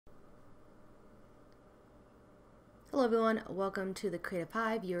Hello everyone, welcome to the Creative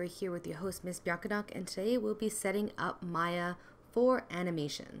Hive. You're here with your host Miss Bianca, and today we'll be setting up Maya for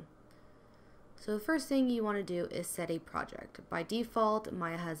animation. So the first thing you want to do is set a project. By default,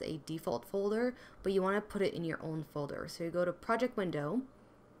 Maya has a default folder, but you want to put it in your own folder. So you go to Project Window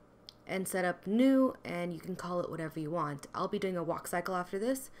and set up New, and you can call it whatever you want. I'll be doing a walk cycle after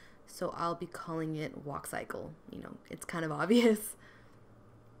this, so I'll be calling it walk cycle. You know, it's kind of obvious.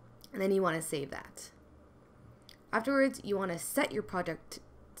 And then you want to save that. Afterwards, you want to set your project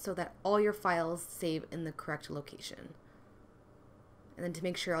so that all your files save in the correct location. And then to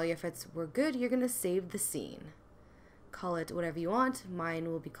make sure all your effects were good, you're going to save the scene. Call it whatever you want.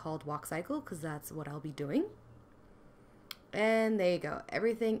 Mine will be called Walk Cycle because that's what I'll be doing. And there you go.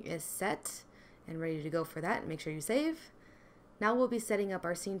 Everything is set and ready to go for that. Make sure you save. Now we'll be setting up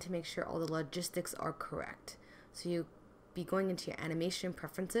our scene to make sure all the logistics are correct. So you'll be going into your animation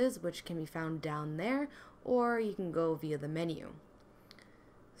preferences, which can be found down there, or you can go via the menu.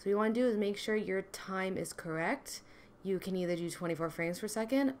 So what you want to do is make sure your time is correct. You can either do 24 frames per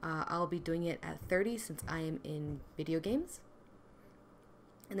second. I'll be doing it at 30 since I am in video games.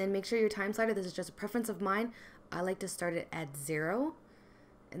 And then make sure your time slider, this is just a preference of mine. I like to start it at 0.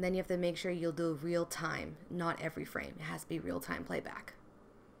 And then you have to make sure you'll do real time, not every frame. It has to be real time playback.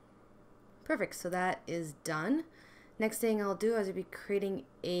 Perfect, so that is done. Next thing I'll do is I'll be creating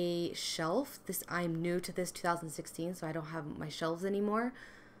a shelf. I'm new to this 2016, so I don't have my shelves anymore.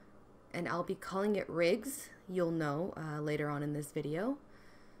 And I'll be calling it rigs. You'll know later on in this video.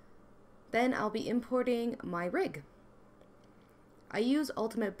 Then I'll be importing my rig. I use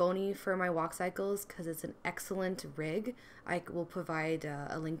Ultimate Boney for my walk cycles because it's an excellent rig. I will provide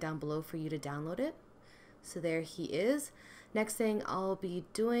a link down below for you to download it. So there he is. Next thing I'll be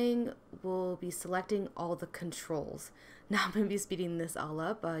doing will be selecting all the controls. Now I'm going to be speeding this all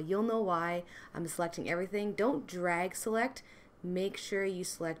up. You'll know why I'm selecting everything. Don't drag select. Make sure you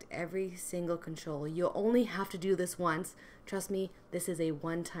select every single control. You'll only have to do this once. Trust me, this is a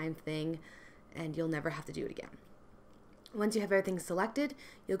one-time thing and you'll never have to do it again. Once you have everything selected,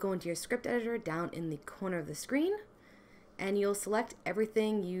 you'll go into your script editor down in the corner of the screen and you'll select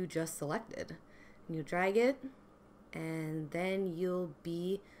everything you just selected. And you drag it, and then you'll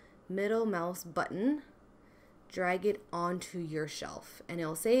be middle mouse button, drag it onto your shelf, and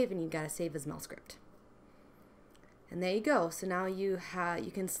it'll save, and you gotta save as Melscript. And there you go. So now you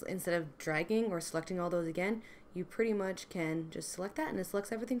can, instead of dragging or selecting all those again, you pretty much can just select that, and it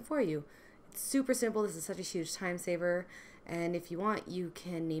selects everything for you. It's super simple. This is such a huge time saver, and if you want, you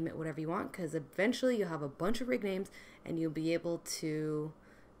can name it whatever you want, because eventually you'll have a bunch of rig names, and you'll be able to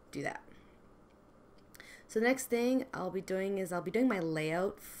do that. So the next thing I'll be doing is I'll be doing my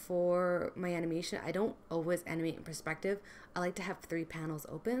layout for my animation. I don't always animate in perspective. I like to have 3 panels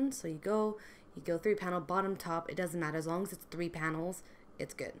open. So you go 3 panel, bottom, top. It doesn't matter. As long as it's 3 panels,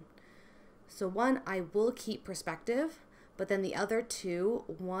 it's good. So one, I will keep perspective, but then the other 2,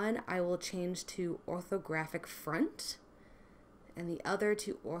 one I will change to orthographic front, and the other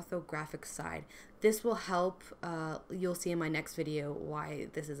to orthographic side. This will help, you'll see in my next video why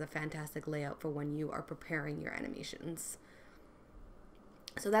this is a fantastic layout for when you are preparing your animations.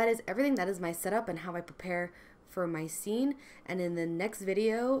 So that is everything. That is my setup and how I prepare for my scene. And in the next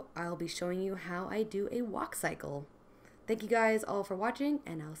video, I'll be showing you how I do a walk cycle. Thank you guys all for watching,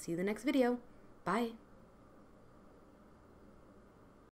 and I'll see you in the next video. Bye.